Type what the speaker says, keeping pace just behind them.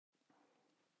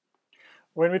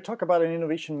When we talk about an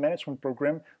innovation management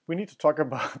program, we need to talk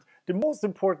about the most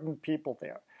important people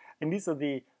there. And these are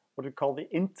the what we call the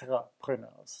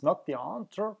intrapreneurs, not the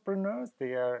entrepreneurs.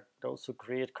 They are those who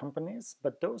create companies,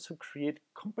 but those who create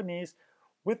companies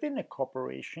within a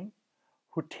corporation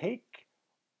who take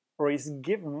or is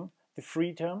given the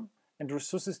freedom and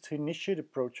resources to initiate a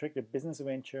project, a business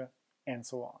venture, and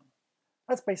so on.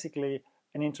 That's basically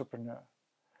an entrepreneur.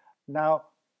 Now,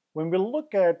 when we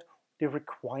look at the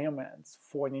requirements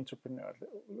for an entrepreneur,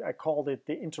 I called it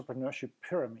the entrepreneurship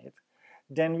pyramid,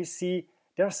 then we see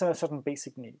there are certain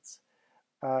basic needs.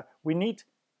 We need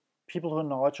people who are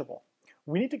knowledgeable.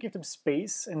 We need to give them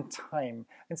space and time.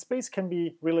 And space can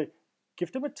be really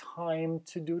give them a time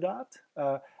to do that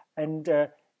and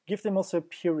give them also a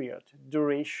period,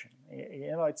 duration.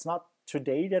 You know, it's not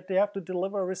today that they have to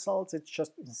deliver results, it's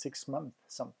just in 6 months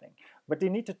something. But they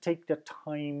need to take their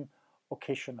time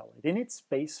occasionally. They need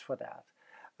space for that.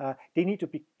 They need to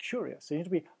be curious. They need to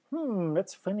be,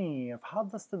 that's funny. How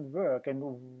does that work? And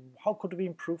how could we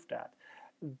improve that?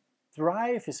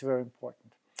 Drive is very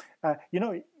important. You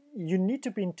know, you need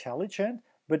to be intelligent,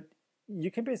 but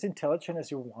you can be as intelligent as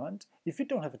you want. If you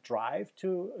don't have a drive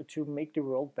to make the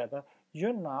world better,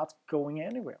 you're not going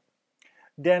anywhere.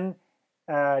 Then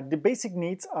the basic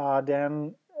needs are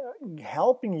then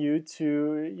helping you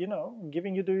to, you know,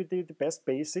 giving you the best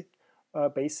basic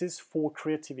basis for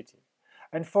creativity.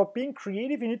 And for being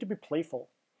creative, you need to be playful.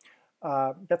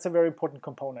 That's a very important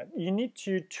component. You need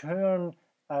to turn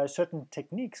certain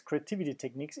techniques, creativity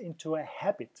techniques, into a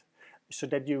habit so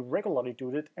that you regularly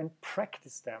do it and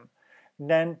practice them.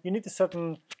 Then you need a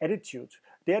certain attitude.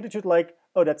 The attitude like,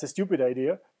 oh, that's a stupid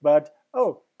idea, but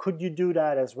oh, could you do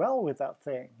that as well with that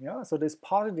thing? Yeah, so this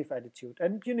positive attitude.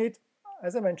 And you need,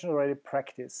 as I mentioned already,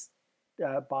 practice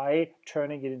by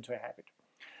turning it into a habit.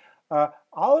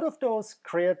 Out of those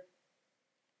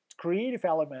creative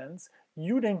elements,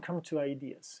 you then come to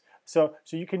ideas. So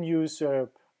you can use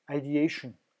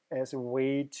ideation as a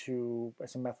way to,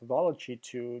 as a methodology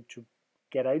to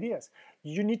get ideas.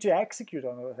 You need to execute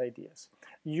on those ideas.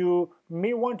 You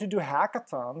may want to do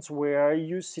hackathons where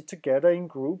you sit together in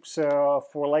groups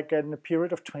for like in a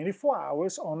period of 24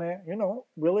 hours on a, you know,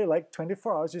 really like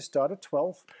 24 hours. You start at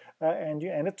 12 and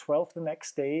you end at 12 the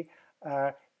next day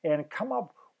and come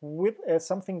up with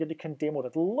something that you can demo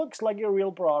that looks like a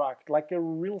real product, like a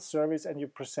real service, and you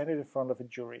present it in front of a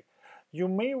jury. You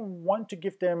may want to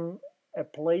give them a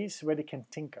place where they can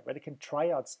tinker, where they can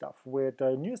try out stuff with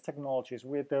newest technologies,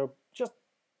 with just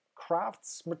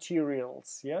crafts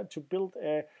materials, yeah, to build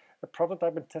a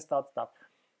prototype and test out stuff.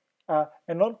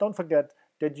 And don't forget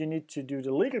that you need to do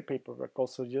the legal paperwork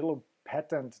also, you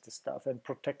patent the stuff and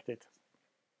protect it.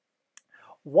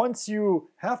 Once you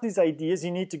have these ideas,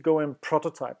 you need to go and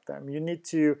prototype them. You need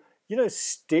to, you know,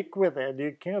 stick with it.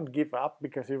 You cannot give up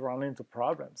because you run into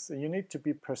problems. So you need to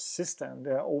be persistent,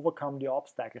 overcome the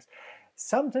obstacles.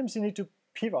 Sometimes you need to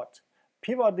pivot.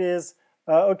 Pivot is,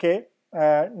 okay,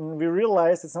 we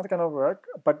realize it's not going to work,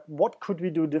 but what could we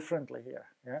do differently here?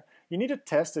 Yeah? You need to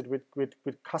test it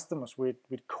with customers, with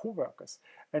co-workers.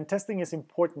 And testing is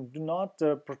important. Do not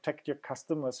protect your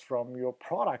customers from your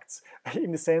products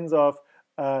in the sense of,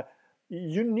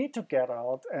 you need to get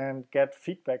out and get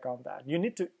feedback on that. You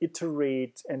need to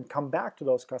iterate and come back to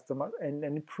those customers and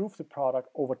improve the product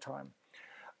over time.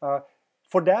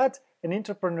 For that, an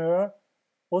entrepreneur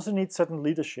also needs certain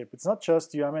leadership. It's not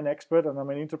just I'm an expert and I'm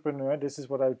an entrepreneur, this is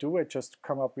what I do, I just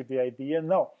come up with the idea.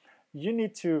 No, you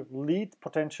need to lead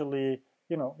potentially,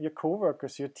 you know, your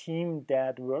co-workers, your team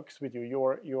that works with you,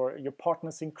 your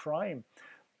partners in crime.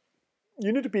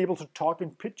 You need to be able to talk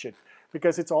and pitch it,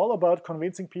 because it's all about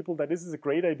convincing people that this is a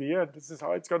great idea and this is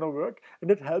how it's going to work. And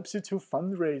it helps you to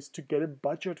fundraise, to get a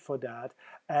budget for that,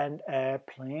 and a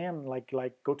plan like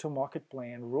go-to-market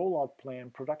plan, rollout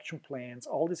plan, production plans,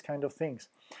 all these kind of things.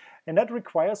 And that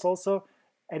requires also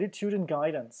attitude and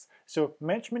guidance. So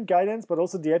management guidance, but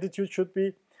also the attitude should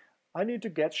be, I need to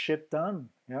get shit done.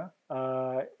 Yeah,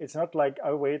 it's not like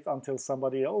I wait until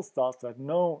somebody else does that.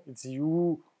 No, it's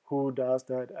you who does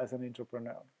that as an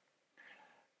entrepreneur.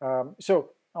 So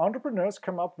entrepreneurs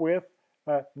come up with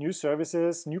new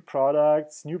services, new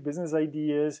products, new business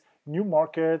ideas, new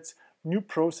markets, new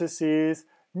processes,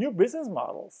 new business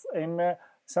models. And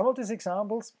some of these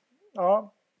examples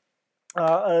are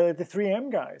the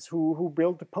 3M guys who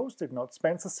built the Post-it note,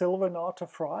 Spencer Silver and Arthur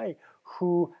Fry,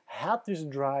 who had this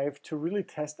drive to really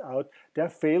test out their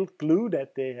failed glue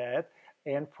that they had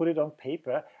and put it on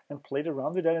paper and played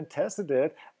around with it and tested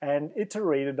it and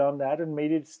iterated on that and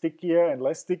made it stickier and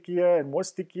less stickier and more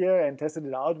stickier and tested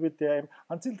it out with them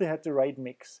until they had the right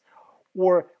mix.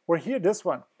 Or here, this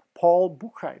one, Paul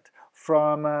Buchheit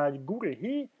from Google.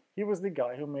 He was the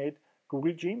guy who made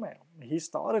Google Gmail. He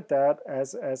started that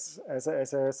as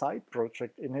a side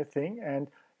project in a thing, and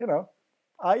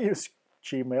I use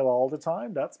Gmail all the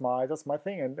time. That's my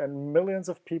thing, and millions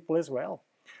of people as well.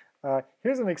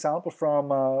 Here's an example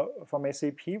from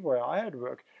SAP where I had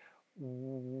worked.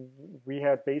 We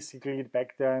had basically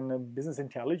back then business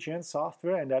intelligence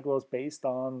software, and that was based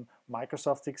on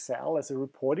Microsoft Excel as a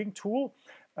reporting tool.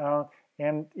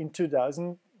 And in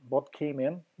 2000, what came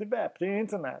in? The web, the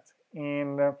internet.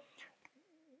 And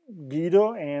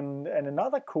Guido and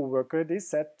another co-worker, they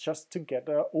sat just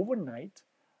together overnight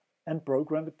and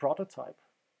programmed the prototype.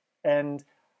 And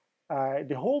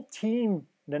the whole team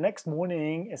the next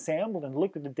morning assembled and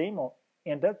looked at the demo,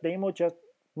 and that demo just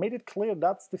made it clear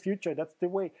that's the future, that's the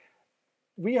way.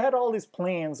 We had all these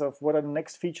plans of what are the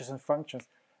next features and functions.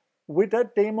 With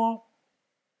that demo,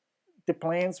 the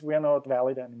plans were not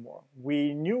valid anymore.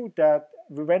 We knew that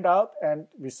we went out and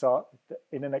we saw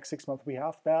in the next 6 months we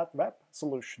have that web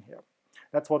solution here.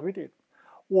 That's what we did.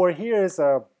 Or here is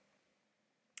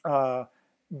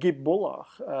Gib Bullock.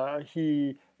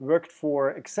 He worked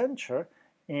for Accenture,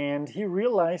 and he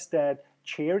realized that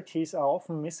charities are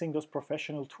often missing those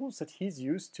professional tools that he's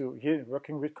used to here,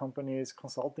 working with companies,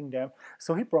 consulting them.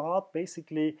 So he brought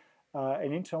basically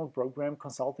an internal program,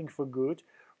 Consulting for Good,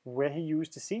 where he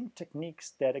used the same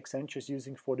techniques that Accenture is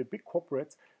using for the big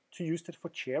corporates to use it for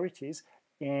charities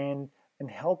and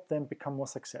help them become more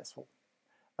successful.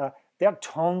 There are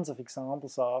tons of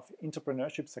examples of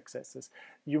entrepreneurship successes.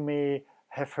 You may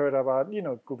have heard about,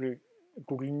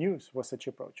 Google News was such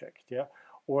a project, yeah,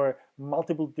 or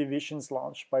multiple divisions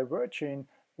launched by Virgin,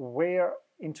 where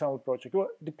internal project, or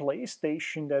the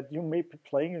PlayStation that you may be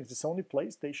playing, the Sony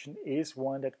PlayStation is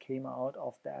one that came out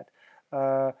of that.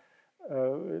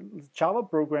 Java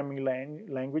programming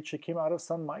language that came out of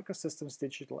Sun Microsystems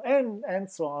Digital, and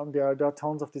so on. There are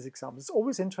tons of these examples. It's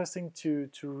always interesting to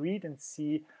read and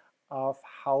see of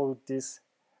how this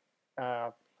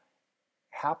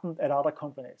happened at other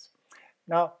companies.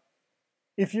 Now,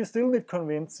 if you still need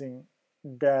convincing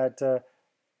that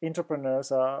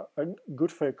entrepreneurs are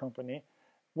good for your company,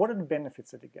 what are the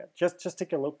benefits that they get? Just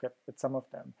take a look at some of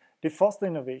them. They foster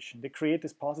innovation. They create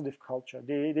this positive culture.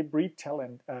 They breed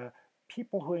talent.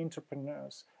 People who are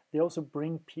entrepreneurs, they also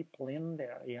bring people in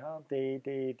there. Yeah,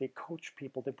 they coach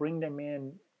people. They bring them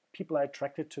in. People are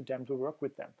attracted to them to work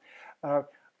with them.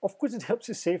 Of course, it helps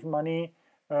you save money,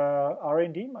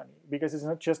 R&D money, because it's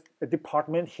not just a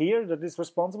department here that is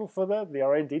responsible for that, the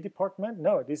R&D department.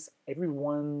 No, it's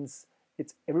everyone's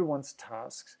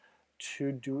task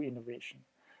to do innovation.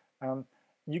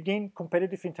 You gain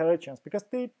competitive intelligence because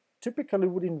they typically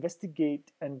would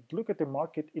investigate and look at the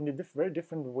market in a very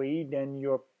different way than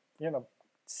your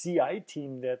CI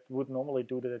team that would normally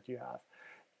do that you have.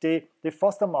 They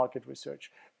foster market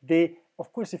research.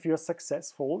 Of course, if you're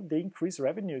successful, they increase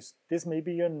revenues. This may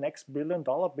be your next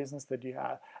billion-dollar business that you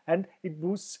have. And it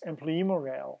boosts employee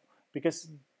morale because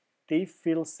they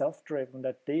feel self-driven,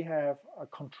 that they have a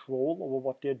control over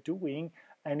what they're doing.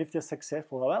 And if they're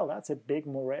successful, well, that's a big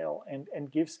morale and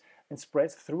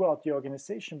spreads throughout the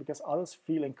organization because others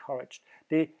feel encouraged.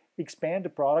 They expand the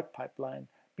product pipeline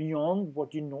beyond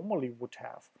what you normally would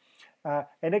have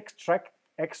and extract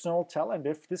external talent.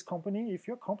 If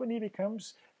your company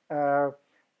becomes,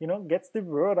 gets the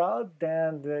word out,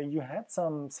 then you had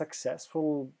some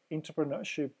successful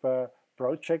entrepreneurship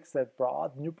projects that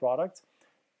brought new products,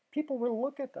 people will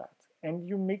look at that, and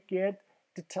you may get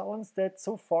the talents that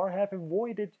so far have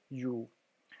avoided you.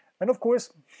 And of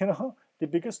course, the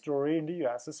biggest story in the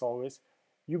US is always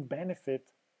you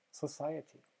benefit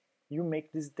society. You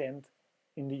make this dent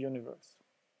in the universe.